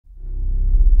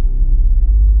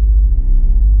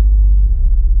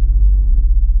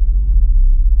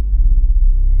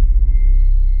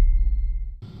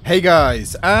Hey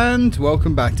guys, and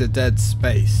welcome back to Dead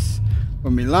Space.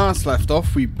 When we last left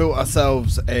off, we built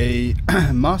ourselves a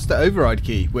master override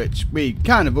key, which we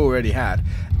kind of already had.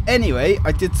 Anyway,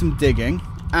 I did some digging,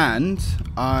 and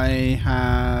I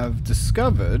have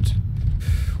discovered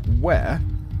where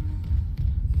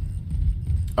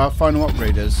our final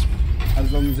upgrade is.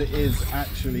 As long as it is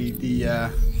actually the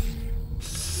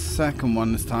second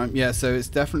one this time. Yeah, so it's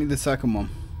definitely the second one.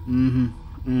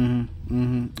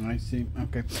 I see.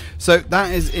 Okay. So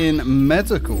that is in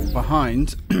medical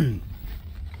behind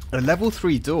a level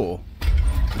 3 door,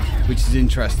 which is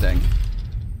interesting.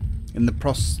 In the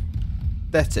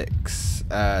prosthetics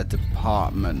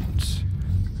department.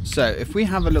 So if we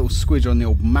have a little squidge on the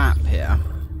old map here.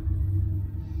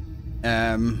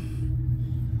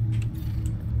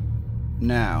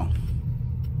 Now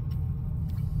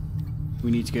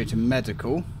we need to go to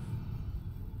medical.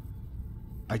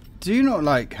 I do not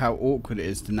like how awkward it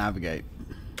is to navigate.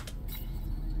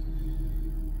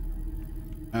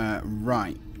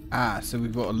 Right. So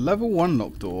we've got a level 1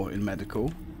 locked door in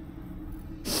medical,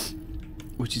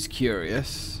 which is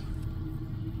curious.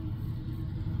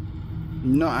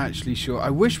 Not actually sure. I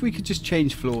wish we could just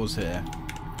change floors here.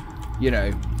 You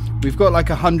know, we've got like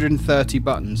 130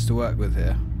 buttons to work with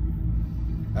here.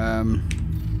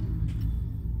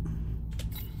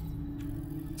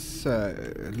 So,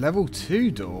 level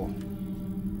 2 door.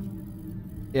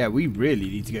 Yeah, we really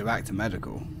need to go back to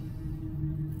medical.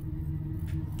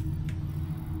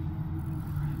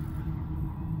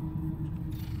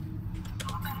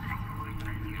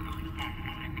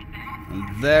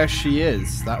 And there she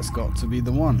is. That's got to be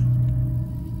the one.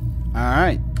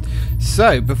 Alright.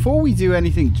 So, before we do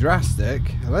anything drastic,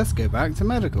 let's go back to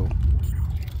medical.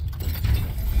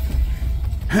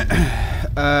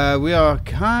 We are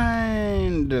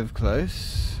kind of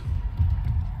close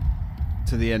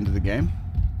to the end of the game,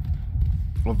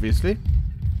 obviously.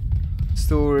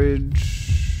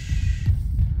 Storage,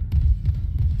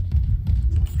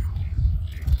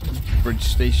 bridge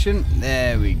station,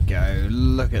 there we go,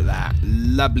 look at that,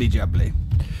 lovely jubbly.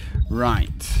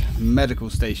 Right, medical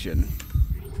station.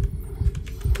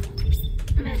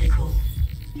 Medical.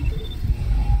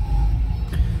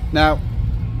 Now,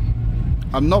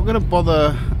 I'm not going to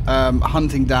bother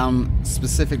hunting down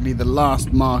specifically the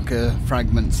last marker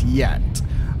fragments yet.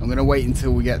 I'm going to wait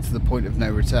until we get to the point of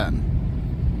no return.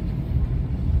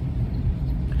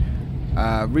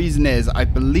 Reason is, I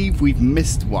believe we've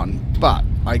missed one, but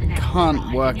I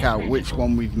can't work out which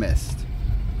one we've missed.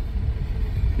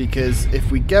 Because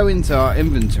if we go into our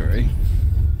inventory,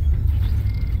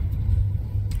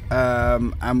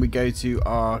 and we go to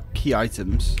our key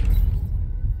items,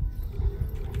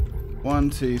 1,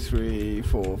 2, 3,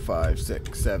 4, 5,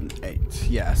 6, 7, 8.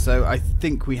 Yeah, so I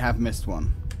think we have missed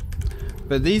one.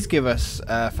 But these give us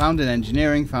found in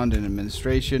engineering, found in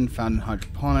administration, found in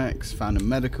hydroponics, found in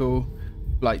medical,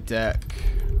 flight deck,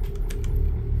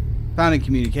 found in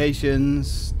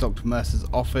communications, Dr. Mercer's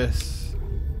office,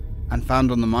 and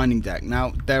found on the mining deck.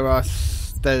 Now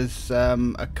there's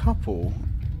a couple,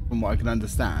 from what I can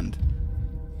understand,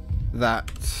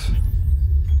 that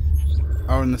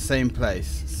are in the same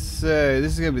place. So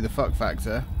this is going to be the fuck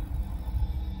factor.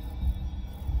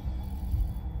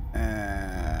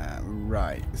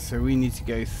 Right, so we need to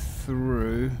go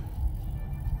through.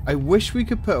 I wish we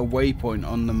could put a waypoint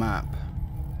on the map.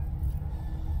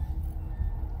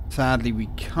 Sadly we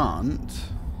can't.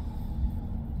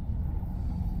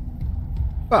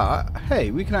 But hey,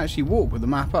 we can actually walk with the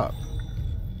map up.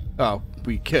 Oh,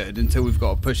 we could until we've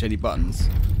got to push any buttons.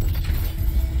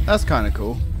 That's kind of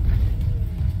cool.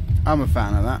 I'm a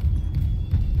fan of that.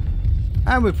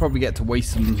 And we'll probably get to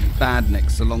waste some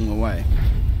badniks along the way.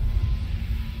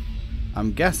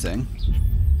 I'm guessing.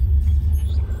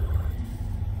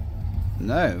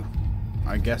 No.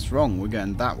 I guess wrong. We're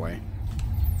going that way.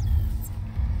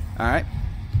 Alright.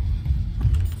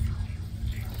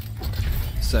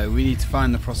 So we need to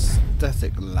find the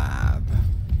prosthetic lab.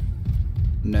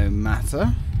 No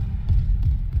matter.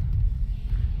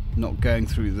 Not going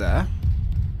through there.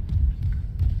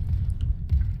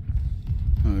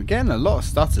 We're getting a lot of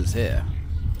stutters here.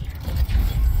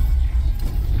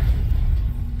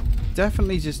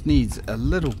 Definitely just needs a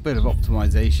little bit of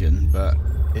optimization, but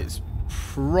it's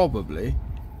probably,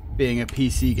 being a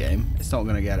PC game, it's not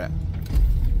going to get it.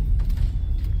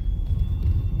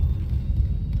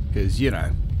 Because, you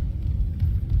know,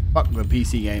 fuck the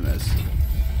PC gamers.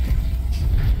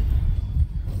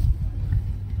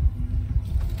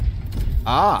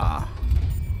 Ah.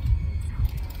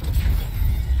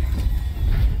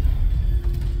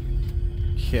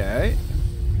 Okay.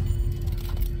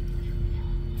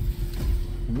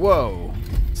 Whoa.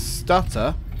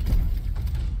 Stutter.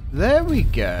 There we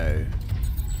go.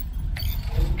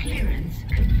 Clearance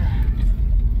confirmed.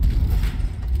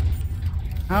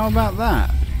 How about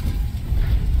that?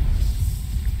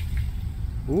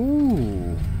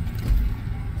 Ooh.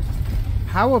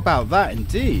 How about that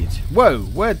indeed? Whoa,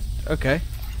 where? Okay.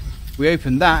 We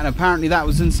opened that and apparently that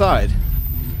was inside.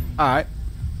 Alright.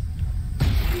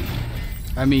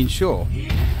 I mean, sure.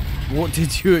 What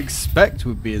did you expect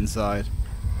would be inside?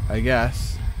 I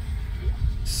guess.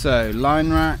 So,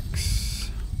 line racks.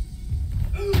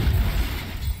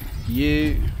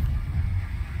 You.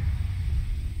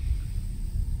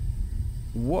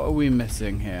 What are we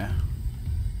missing here?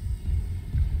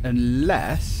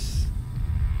 Unless...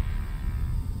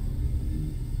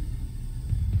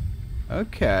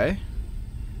 Okay.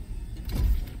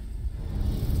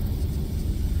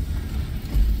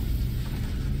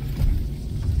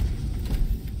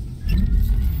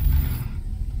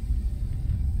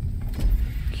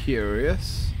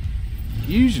 Curious.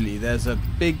 Usually there's a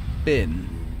big bin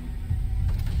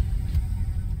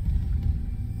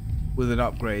with an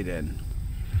upgrade in.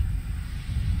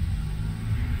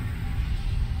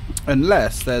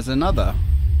 Unless there's another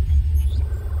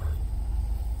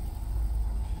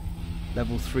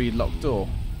level 3 locked door.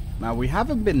 Now we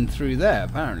haven't been through there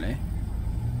apparently,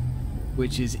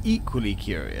 which is equally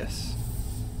curious.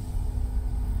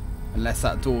 Unless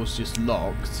that door's just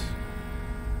locked,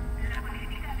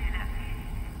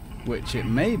 which it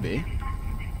may be.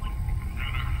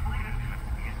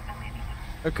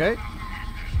 Okay.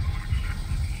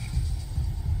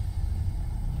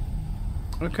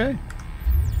 Okay.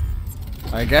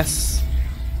 I guess.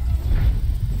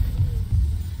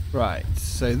 Right,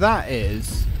 so that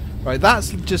is... Right,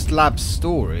 that's just lab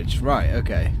storage. Right,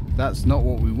 okay. That's not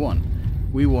what we want.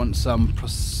 We want some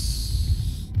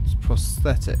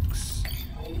prosthetics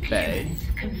bay.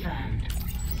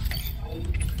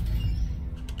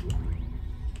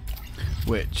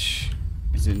 Which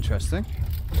is interesting.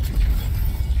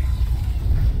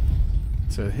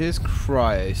 So here's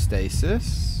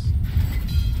cryostasis,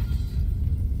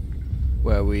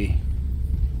 where we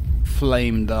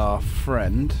flamed our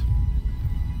friend.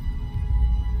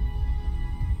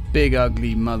 Big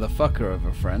ugly motherfucker of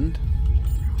a friend.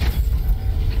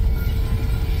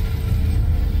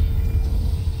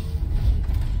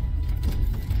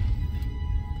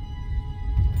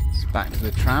 It's back to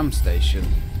the tram station.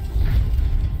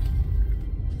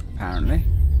 Apparently.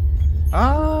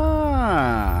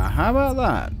 Ah, how about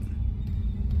that?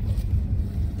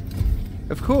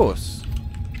 Of course.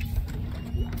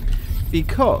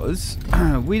 Because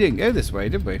we didn't go this way,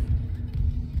 did we?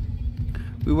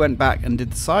 We went back and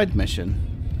did the side mission.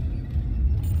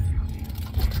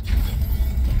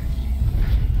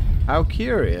 How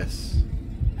curious.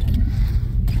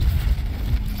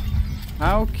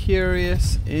 How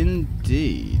curious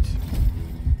indeed.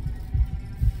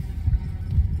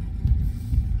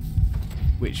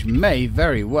 Which may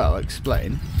very well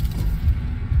explain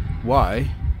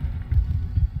why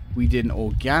we didn't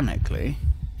organically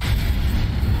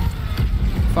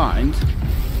find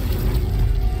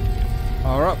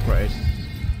our upgrade.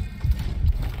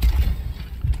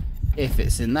 If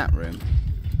it's in that room.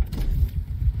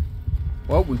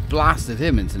 Well, we blasted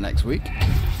him into next week.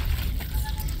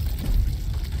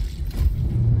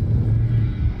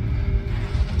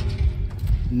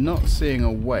 Not seeing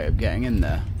a way of getting in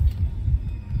there.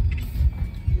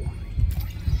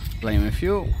 Flaming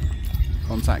fuel.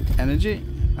 Contact energy.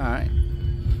 Alright.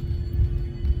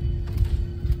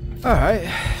 Alright,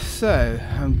 so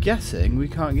I'm guessing we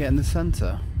can't get in the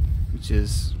center, which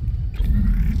is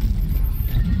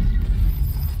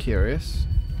curious.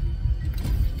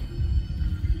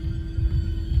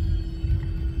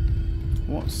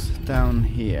 What's down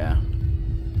here?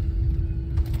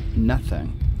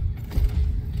 Nothing.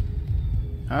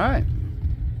 Alright.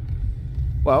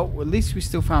 Well, at least we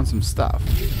still found some stuff.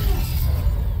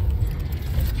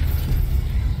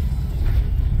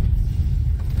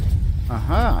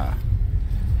 Aha.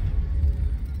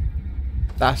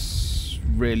 That's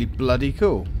really bloody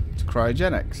cool. It's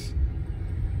cryogenics.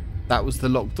 That was the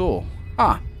locked door.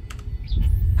 Ah.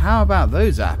 How about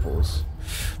those apples?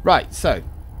 Right, so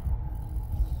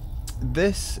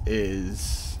this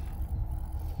is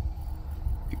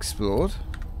explored.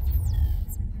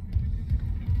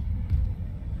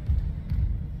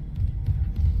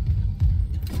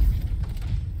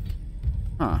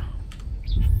 Huh.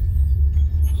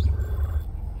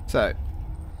 So,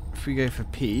 if we go for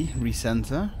P,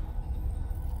 recenter.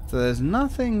 So there's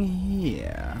nothing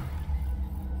here.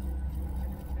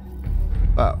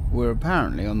 But we're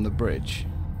apparently on the bridge.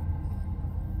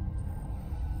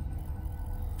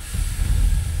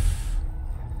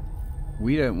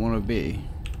 we don't want to be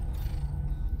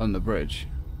on the bridge.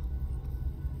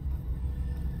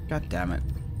 God damn it.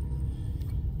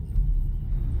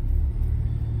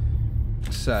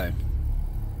 So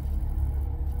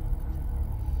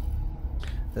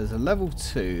there's a level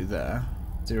 2 there.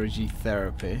 0G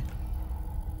therapy.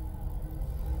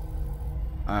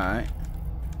 Alright.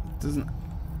 Doesn't...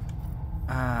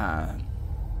 Ah.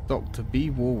 Dr. B.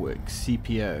 Warwick,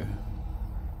 CPO.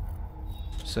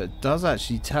 So it does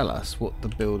actually tell us what the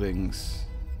buildings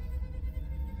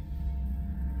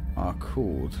are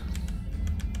called.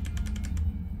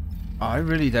 I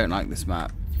really don't like this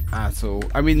map at all.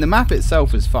 I mean, the map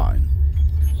itself is fine,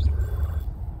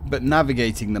 but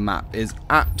navigating the map is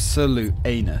absolute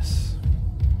anus.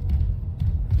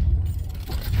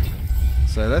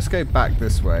 So let's go back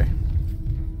this way.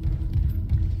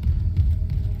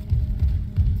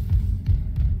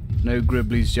 No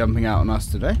Gribblies jumping out on us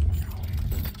today.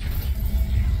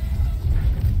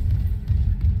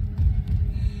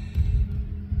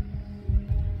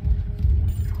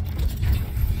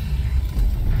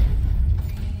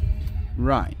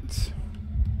 Right.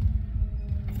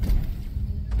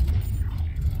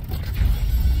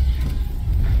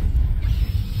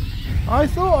 I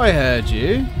thought I heard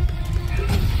you.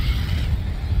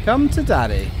 Come to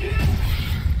Daddy.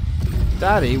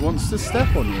 Daddy wants to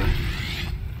step on you.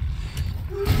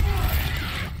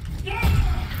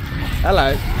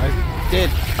 Hello. I did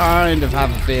kind of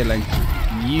have a feeling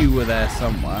you were there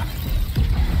somewhere.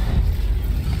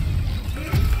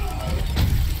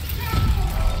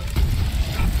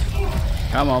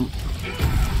 Come on.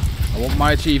 I want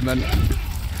my achievement.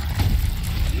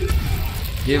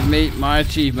 Give me my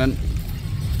achievement.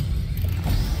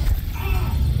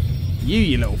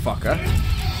 You little fucker.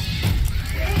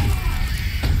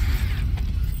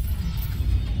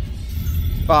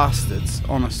 Bastards,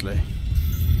 honestly.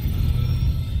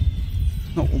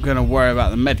 Not going to worry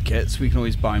about the medkits. We can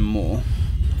always buy more.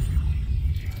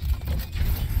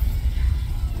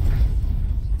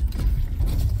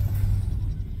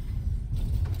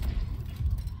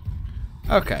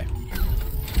 Okay.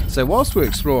 So whilst we're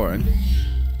exploring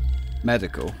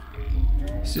medical,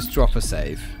 let's just drop a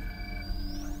save.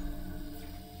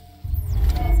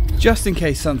 Just in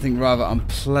case something rather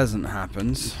unpleasant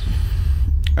happens.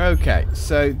 Okay,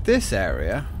 so this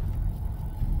area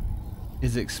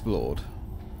is explored.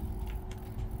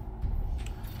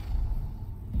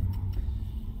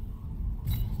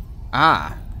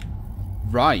 Ah,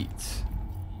 right.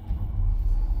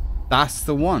 That's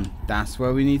the one. That's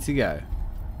where we need to go.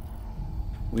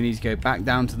 We need to go back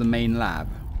down to the main lab.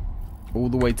 All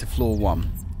the way to floor 1.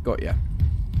 Got ya.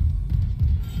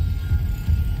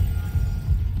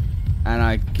 And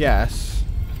I guess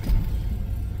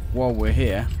while we're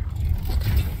here,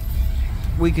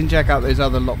 we can check out those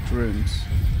other locked rooms.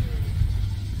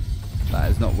 That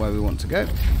is not where we want to go.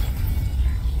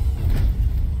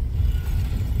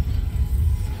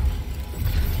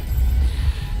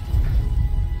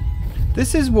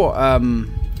 This is what,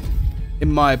 in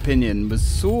my opinion, was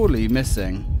sorely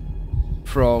missing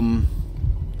from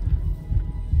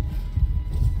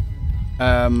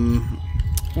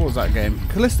what was that game?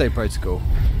 Callisto Protocol.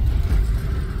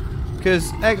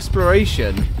 Because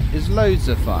exploration is loads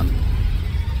of fun.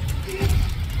 It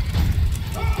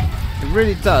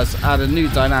really does add a new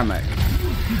dynamic.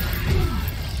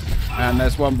 And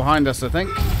there's one behind us, I think.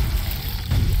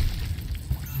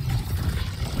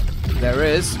 There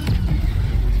is.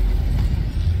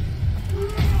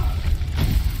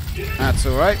 That's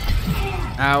alright.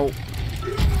 Ow.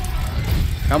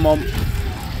 Come on.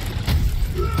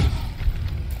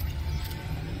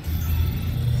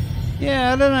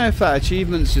 Yeah, I don't know if that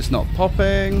achievement's just not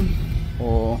popping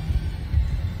or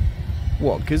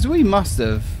what, because we must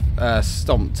have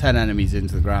stomped 10 enemies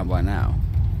into the ground by now.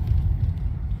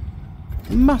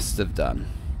 Must have done.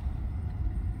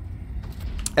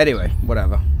 Anyway,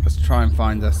 whatever. Let's try and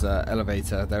find us an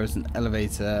elevator. There is an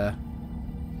elevator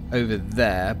over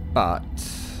there, but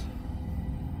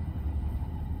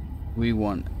we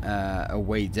want a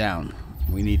way down.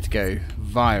 We need to go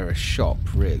via a shop,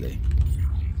 really.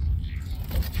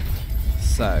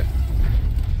 So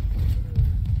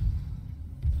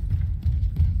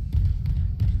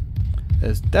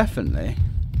there's definitely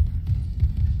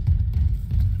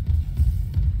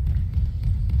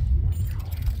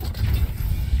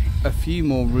a few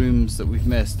more rooms that we've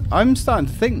missed. I'm starting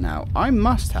to think now, I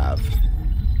must have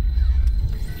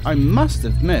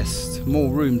missed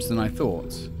more rooms than I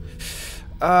thought.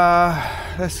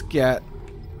 Let's get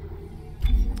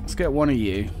one of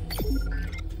you.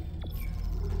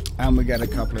 And we get a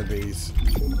couple of these.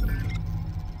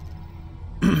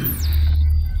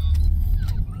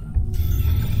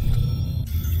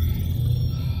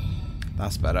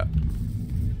 That's better.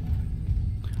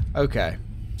 Okay,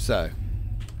 so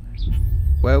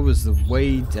where was the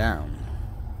way down?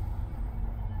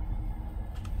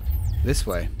 This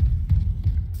way.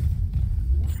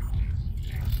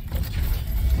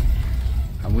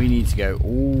 And we need to go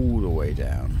all the way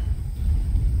down.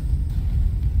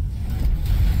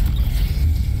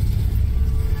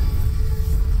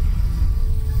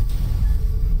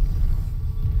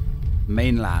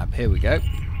 Main lab, here we go.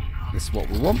 This is what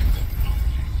we want.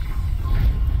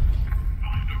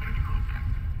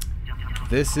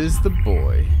 This is the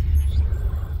boy.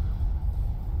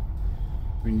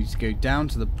 We need to go down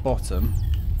to the bottom.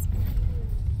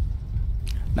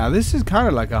 Now this is kind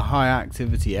of like a high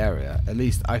activity area. At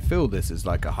least I feel this is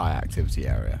like a high activity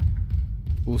area.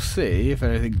 We'll see if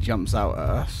anything jumps out at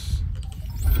us.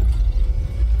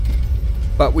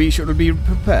 But we should be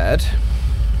prepared.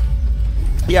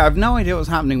 Yeah, I have no idea what's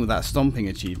happening with that stomping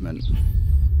achievement.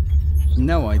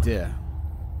 No idea.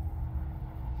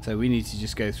 So we need to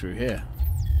just go through here.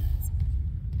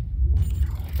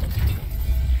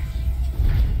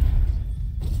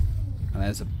 And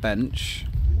there's a bench,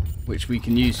 which we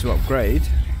can use to upgrade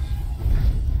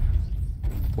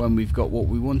when we've got what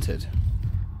we wanted.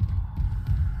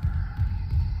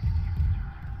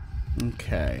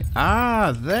 Okay.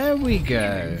 Ah, there we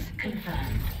go.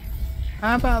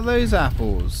 How about those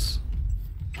apples?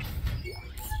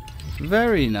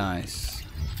 Very nice.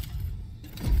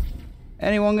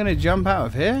 Anyone gonna jump out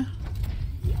of here?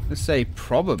 Let's say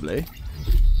probably.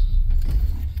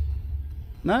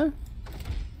 No?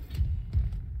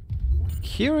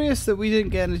 Curious that we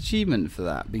didn't get an achievement for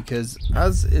that, because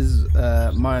as is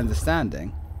my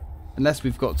understanding, unless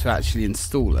we've got to actually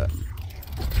install it,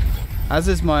 as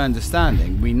is my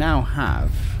understanding, we now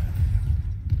have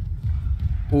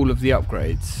all of the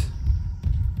upgrades.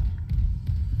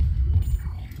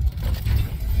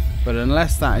 But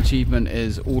unless that achievement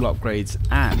is all upgrades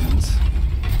and...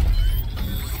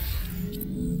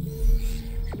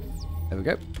 There we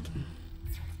go.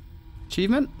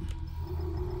 Achievement?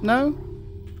 No?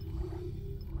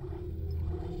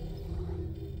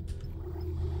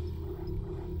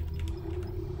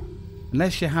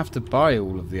 Unless you have to buy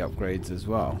all of the upgrades as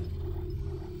well.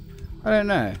 I don't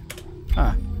know.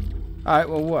 Ah. Alright,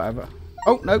 well, whatever.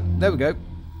 Oh, no, there we go.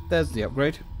 There's the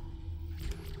upgrade.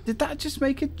 Did that just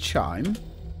make a chime?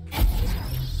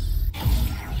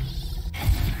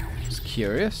 Just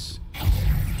curious.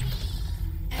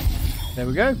 There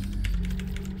we go.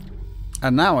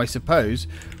 And now I suppose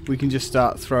we can just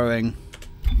start throwing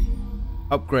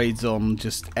upgrades on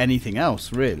just anything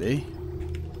else, really.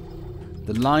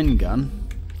 The line gun.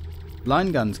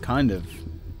 Line gun's kind of,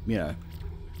 you know,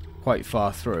 quite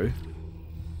far through.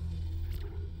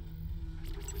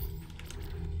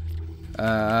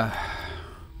 Let's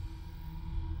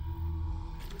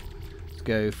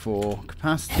go for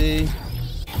capacity.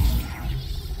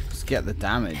 Let's get the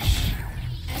damage.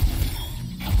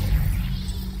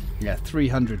 Yeah,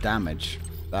 300 damage.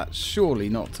 That's surely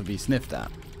not to be sniffed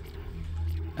at.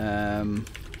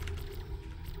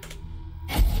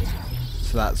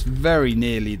 So that's very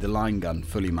nearly the line gun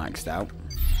fully maxed out.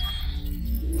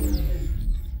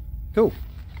 Cool.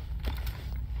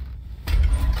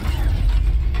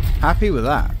 Happy with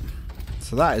that.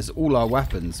 So that is all our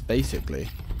weapons, basically,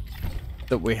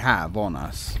 that we have on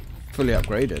us. Fully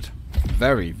upgraded.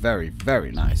 Very, very,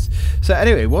 very nice. So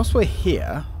anyway, whilst we're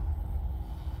here,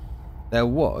 there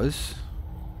was...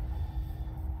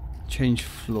 Change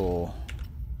floor.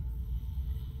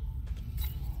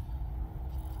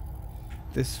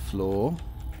 This floor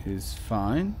is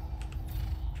fine.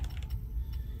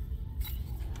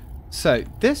 So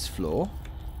this floor...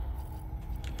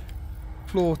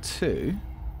 Floor 2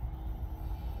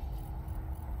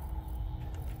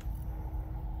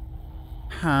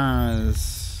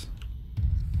 has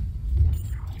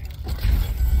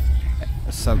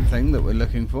something that we're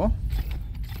looking for.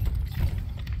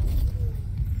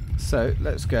 So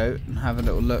let's go and have a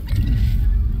little look.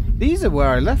 These are where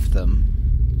I left them.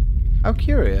 How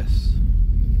curious.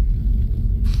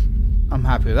 I'm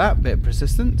happy with that. Bit of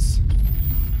persistence.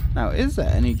 Now, is there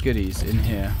any goodies in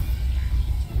here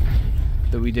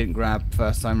that we didn't grab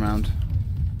first time round?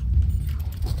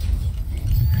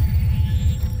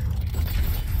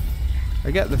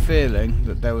 I get the feeling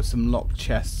that there were some locked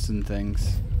chests and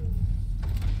things,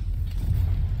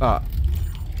 but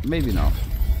maybe not.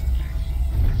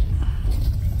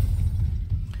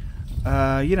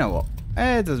 You know what?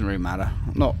 It doesn't really matter.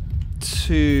 I'm not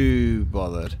too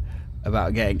bothered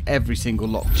about getting every single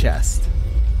locked chest.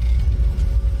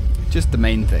 Just the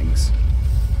main things.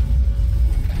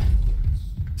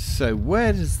 So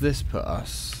where does this put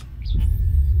us?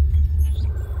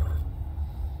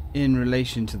 in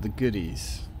relation to the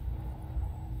goodies?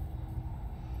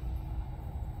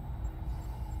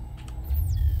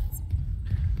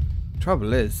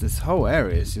 Trouble is, this whole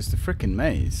area is just a frickin'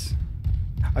 maze.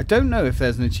 I don't know if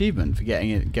there's an achievement for getting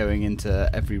it going into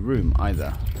every room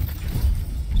either.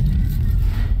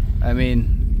 I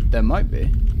mean, there might be.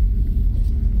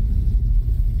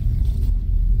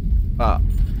 But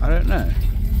I don't know.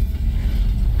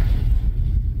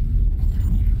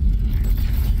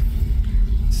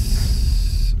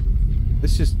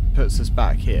 This just puts us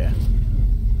back here.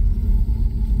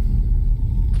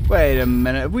 Wait a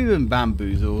minute, have we been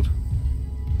bamboozled?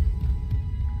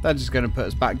 That's just going to put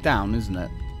us back down, isn't it?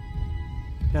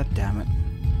 God damn it.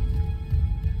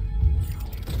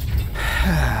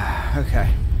 Okay.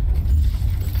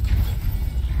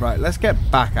 Right, let's get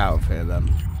back out of here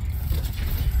then.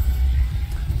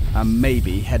 And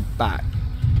maybe head back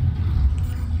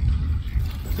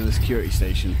to the security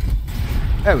station.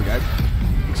 There we go.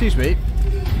 Excuse me.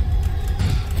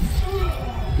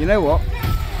 You know what?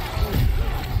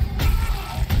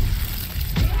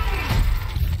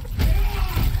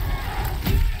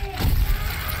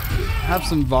 Have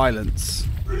some violence.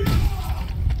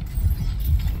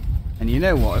 And you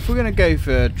know what? If we're going to go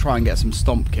for try and get some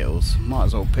stomp kills, might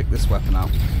as well pick this weapon out.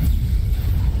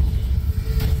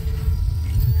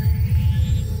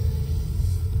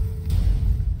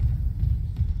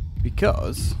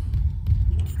 Because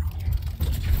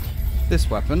this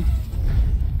weapon.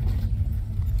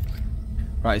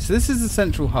 Right, so this is the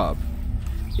central hub.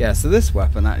 Yeah, so this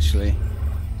weapon actually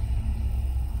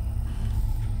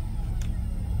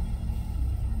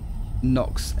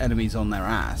knocks enemies on their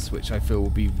ass, which I feel will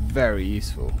be very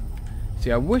useful.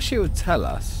 See, I wish it would tell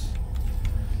us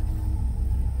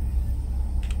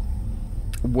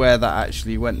where that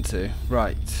actually went to.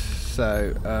 Right,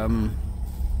 so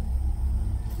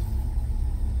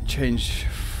change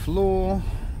floor.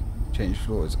 Change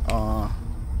floor is R.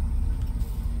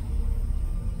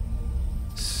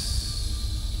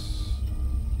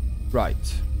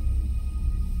 Right.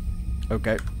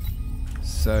 Okay.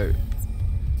 So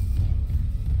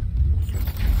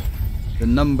the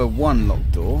number 1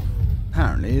 locked door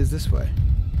apparently is this way.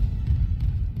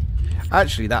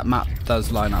 Actually, that map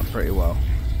does line up pretty well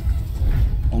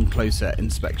on closer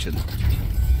inspection.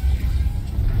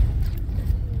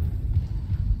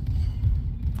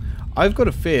 I've got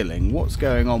a feeling what's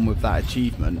going on with that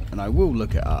achievement, and I will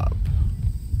look it up,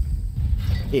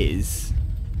 is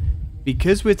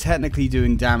because we're technically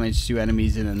doing damage to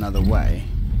enemies in another way,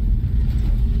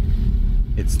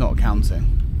 it's not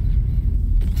counting.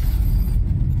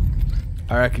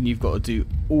 I reckon you've got to do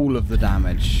all of the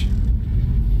damage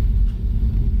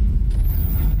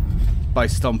by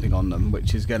stomping on them,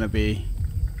 which is going to be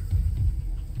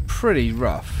pretty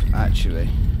rough, actually.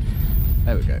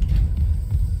 There we go.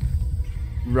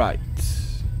 Right.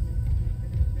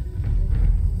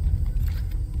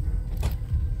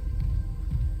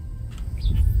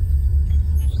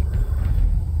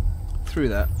 Through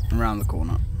that, around the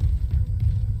corner.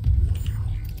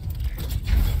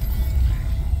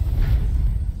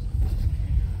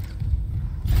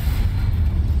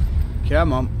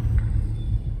 Come on.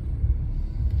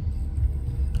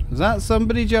 Was that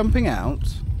somebody jumping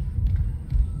out?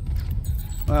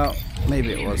 Well,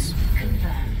 maybe it was.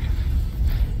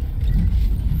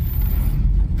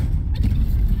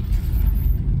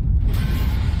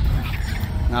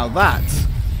 Now that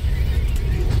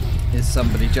is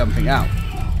somebody jumping out.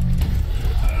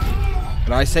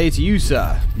 But I say to you,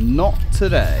 sir, not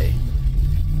today.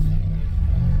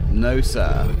 No,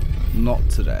 sir, not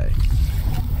today.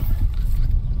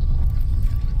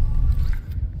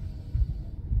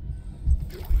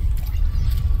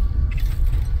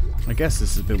 I guess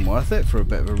this has been worth it for a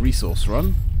bit of a resource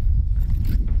run.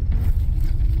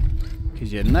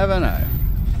 Because you never know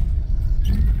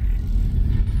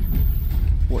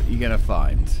what you're going to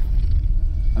find.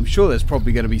 I'm sure there's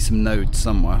probably going to be some nodes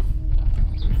somewhere.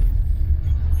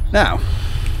 Now,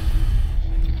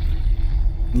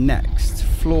 next,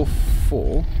 floor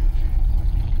 4.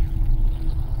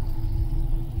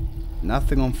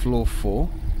 Nothing on floor 4.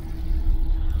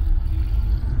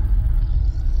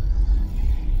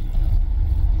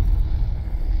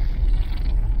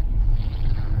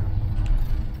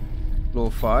 Floor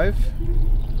 5.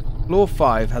 Floor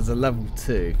 5 has a level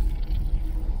 2.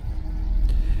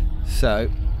 So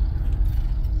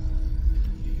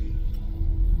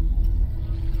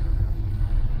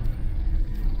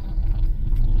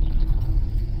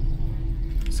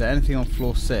anything on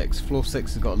floor 6? Floor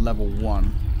 6 has got level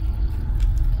 1.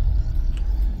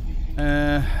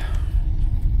 Can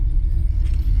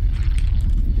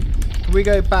we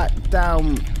go back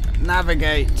down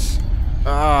Navigate.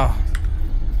 Ah.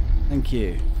 Thank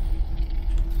you.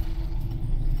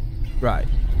 Right.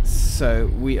 So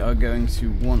we are going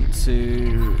to want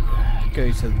to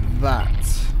go to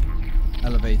that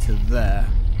elevator there.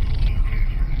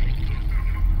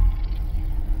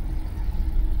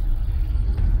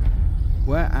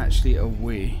 Where actually are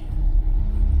we?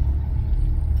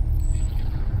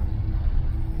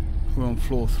 We're on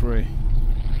floor 3.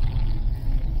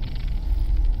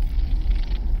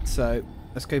 So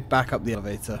let's go back up the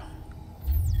elevator.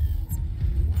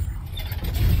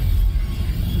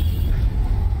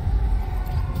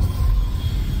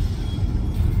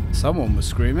 Someone was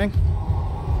screaming.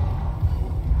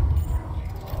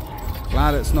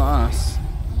 Glad it's not us.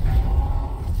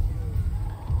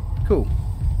 Cool.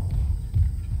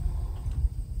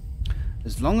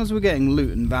 As long as we're getting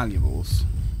loot and valuables,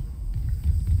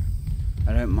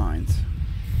 I don't mind.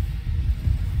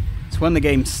 It's when the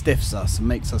game stiffs us and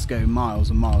makes us go miles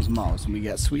and miles and miles and we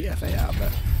get sweet FA out of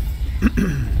it.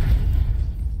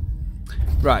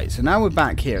 Right, so now we're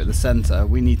back here at the center.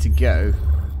 We need to go.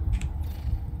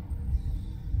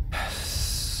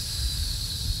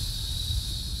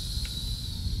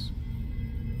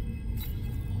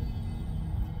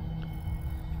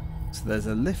 So there's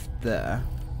a lift there.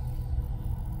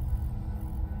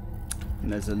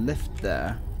 And there's a lift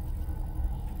there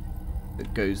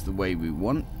that goes the way we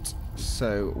want.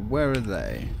 So where are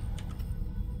they?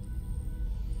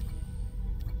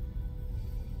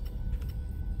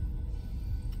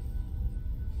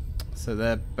 So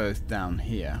they're both down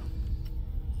here.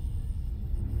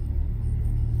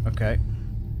 Okay.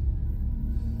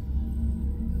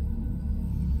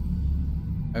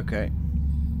 Okay.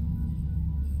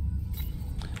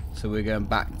 So we're going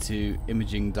back to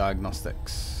imaging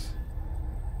diagnostics.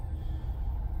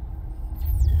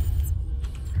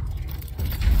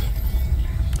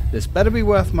 This better be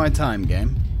worth my time,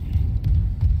 game.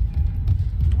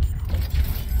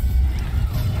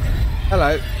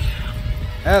 Hello.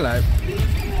 Hello.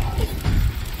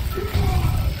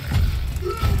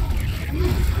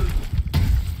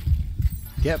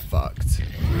 Get fucked.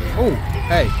 Oh,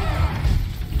 hey.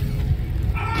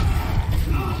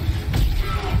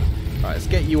 Right, let's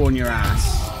get you on your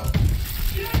ass.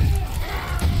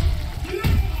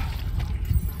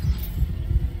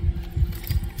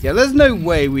 Yeah, there's no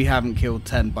way we haven't killed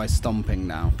 10 by stomping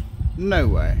now. No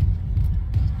way.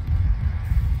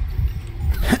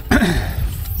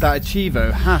 That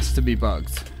Achievo has to be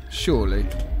bugged. Surely.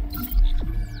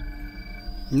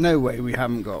 No way we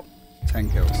haven't got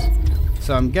 10 kills.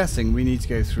 So I'm guessing we need to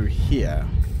go through here.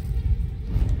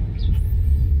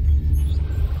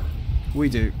 We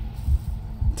do.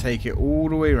 Take it all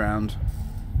the way around.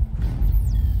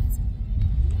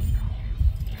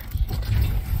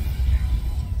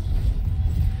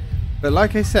 But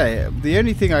like I say, the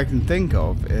only thing I can think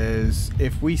of is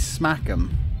if we smack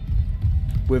them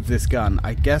with this gun,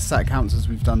 I guess that counts as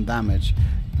we've done damage.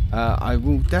 I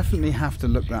will definitely have to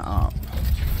look that up.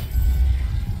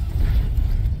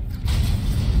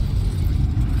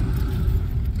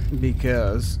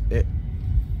 Because it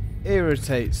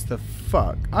irritates the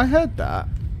fuck. I heard that.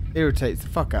 Irritates the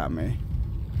fuck out of me.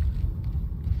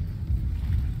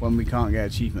 When we can't get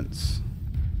achievements.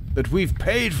 That we've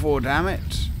paid for, damn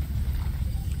it.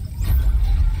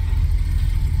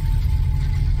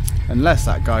 Unless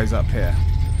that guy's up here.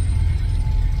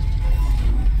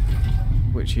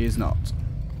 Which he is not.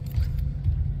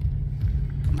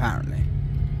 Apparently.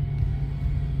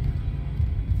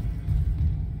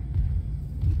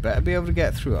 Better be able to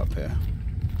get through up here.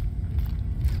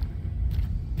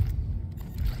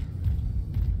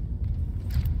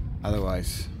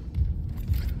 Otherwise,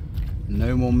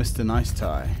 no more Mr. Nice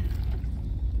Tie.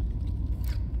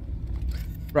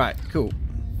 Right, cool.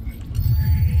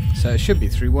 So it should be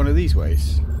through one of these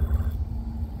ways.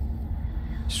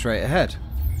 Straight ahead.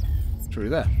 Through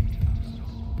there.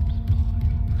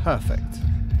 Perfect.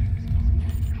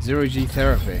 Zero G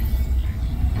therapy.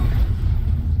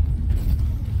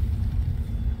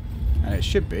 And it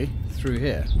should be through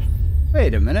here.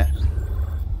 Wait a minute.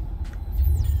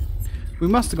 We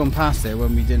must have gone past here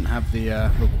when we didn't have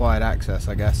the required access,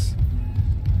 I guess.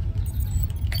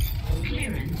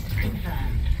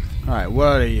 Alright,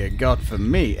 what do you got for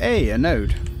me? Hey, a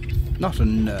node. Not a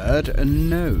nerd, a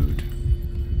node.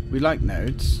 We like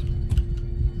nodes.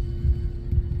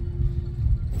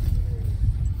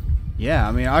 Yeah,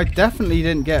 I mean, I definitely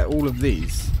didn't get all of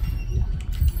these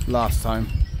last time.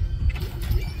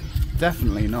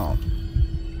 Definitely not.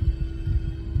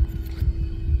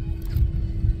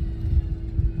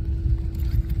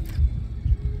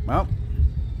 Well,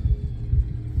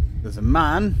 there's a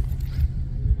man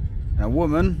A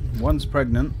woman, one's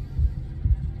pregnant.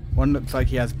 One looks like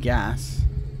he has gas.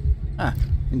 Ah,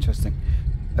 interesting.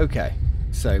 Okay,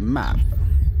 so map.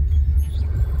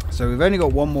 So we've only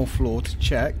got one more floor to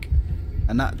check.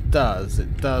 And it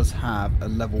does have a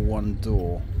level 1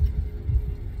 door.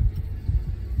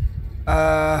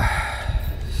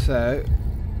 So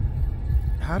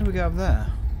how do we get up there?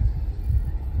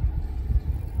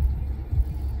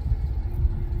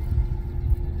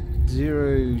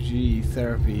 Zero G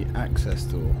therapy access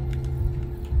door.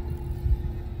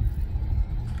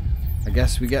 I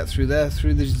guess we get through there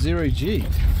through the 0G.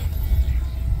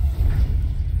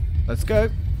 Let's go.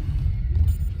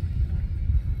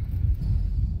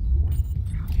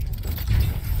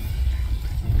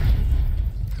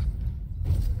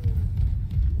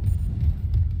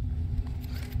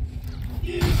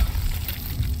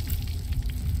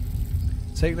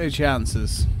 Take no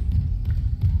chances.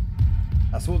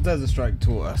 That's what Desert Strike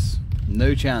taught us.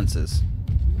 No chances.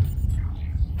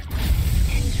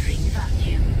 Entering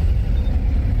vacuum.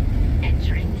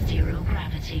 Entering zero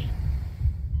gravity.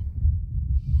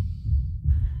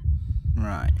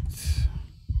 Right.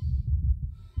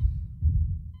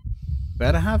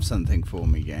 Better have something for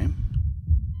me, game.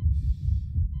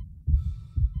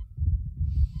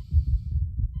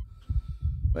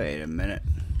 Wait a minute.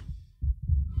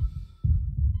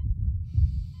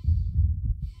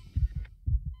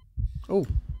 Oh,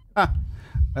 ah!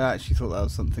 I actually thought that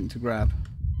was something to grab.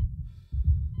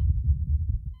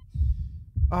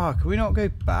 Ah, can we not go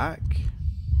back?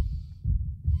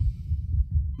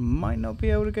 Might not be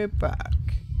able to go back.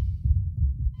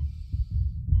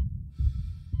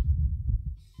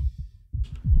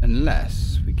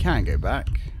 Unless we can go back.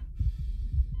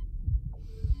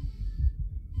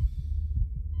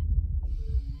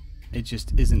 It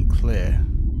just isn't clear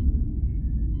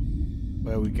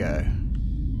where we go.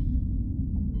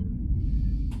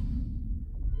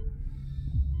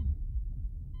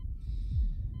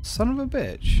 Son of a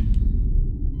bitch.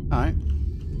 Alright.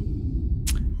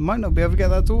 Might not be able to get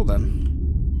that door then.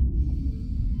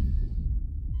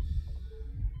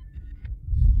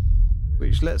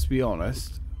 Which, let's be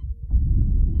honest,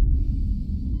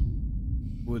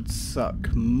 would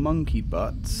suck monkey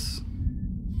butts.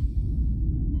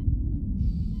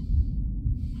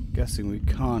 Guessing we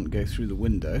can't go through the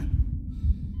window.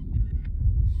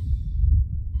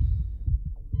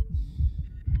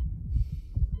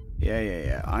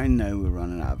 Yeah. I know we're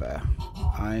running out of air.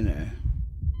 I know.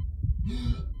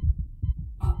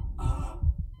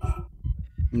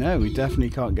 No, we definitely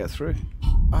can't get through.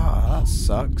 Ah, that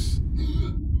sucks.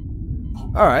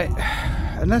 Alright.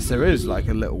 Unless there is like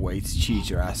a little way to cheat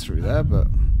your ass through there, but...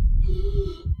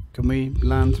 Can we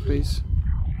land, please?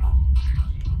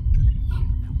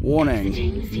 Warning.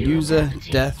 User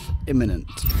death imminent.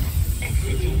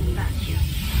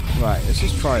 Right, let's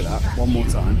just try that one more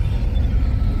time.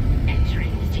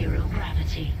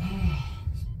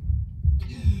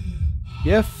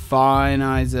 You're fine,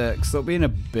 Isaac. Stop being a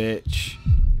bitch.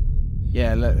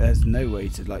 Yeah, look, there's no way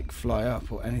to, like, fly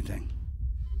up or anything.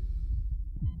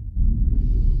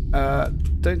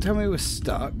 Don't tell me we're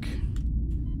stuck.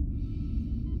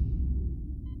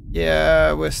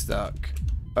 Yeah, we're stuck.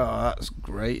 Oh, that's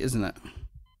great, isn't it?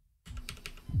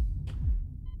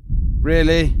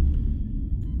 Really?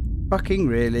 Fucking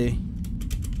really?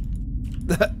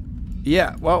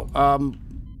 Yeah, well,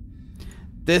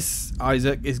 this,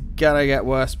 Isaac, is gonna get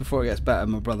worse before it gets better,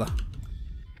 my brother.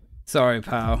 Sorry,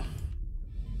 pal.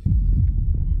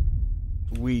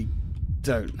 We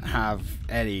don't have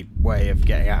any way of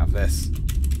getting out of this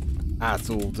at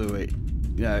all, do we?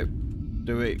 You know,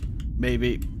 do we?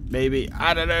 Maybe.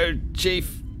 I don't know,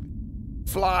 Chief.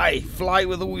 Fly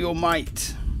with all your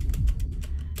might.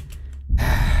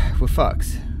 We're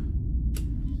fucked.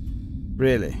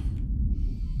 Really?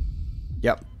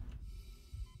 Yep.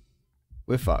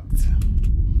 We're fucked.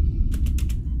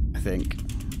 I think.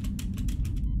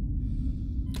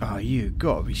 Oh, you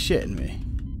gotta be shitting me.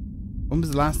 When was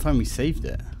the last time we saved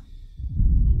it?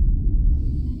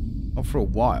 Not for a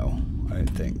while, I don't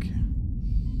think.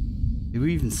 Did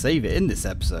we even save it in this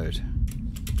episode?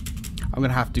 I'm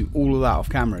gonna have to do all of that off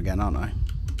camera again, aren't I?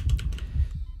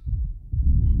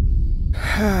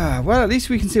 Well, at least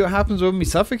we can see what happens when we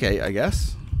suffocate, I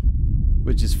guess.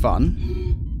 Which is fun.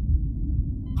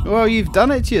 Well, you've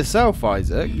done it to yourself,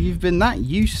 Isaac. You've been that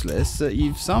useless that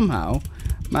you've somehow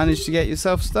managed to get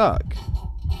yourself stuck.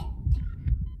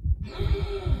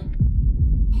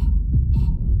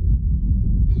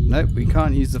 Nope, we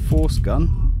can't use the force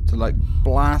gun to, like,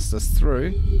 blast us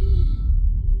through.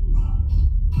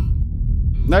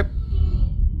 Nope.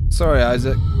 Sorry,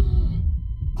 Isaac.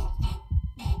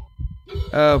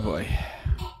 Oh boy.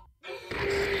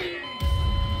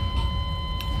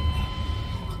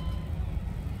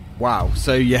 Wow,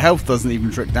 so your health doesn't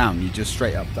even trick down, you just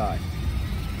straight up die.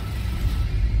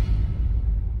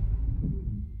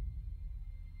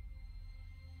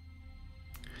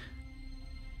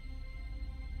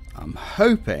 I'm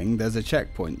hoping there's a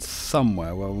checkpoint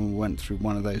somewhere where we went through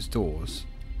one of those doors.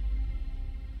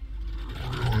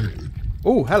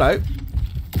 Oh, hello.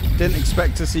 Didn't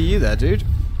expect to see you there, dude.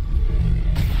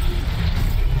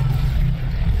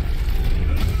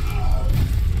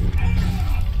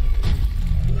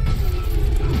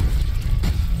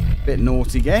 Bit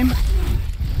naughty game.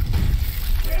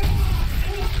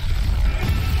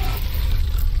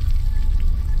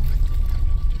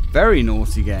 Very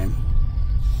naughty game.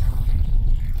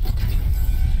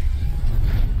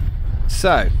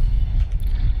 So,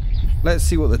 let's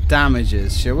see what the damage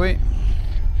is, shall we?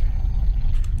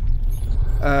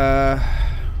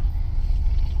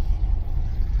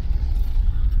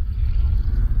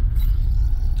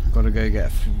 Gotta go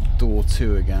get door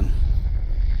 2 again.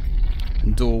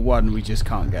 And door 1 we just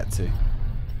can't get to.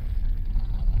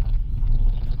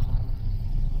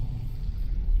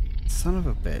 Son of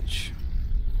a bitch.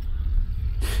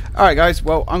 Alright guys,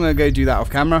 well I'm gonna go do that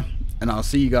off camera and I'll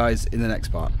see you guys in the next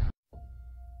part.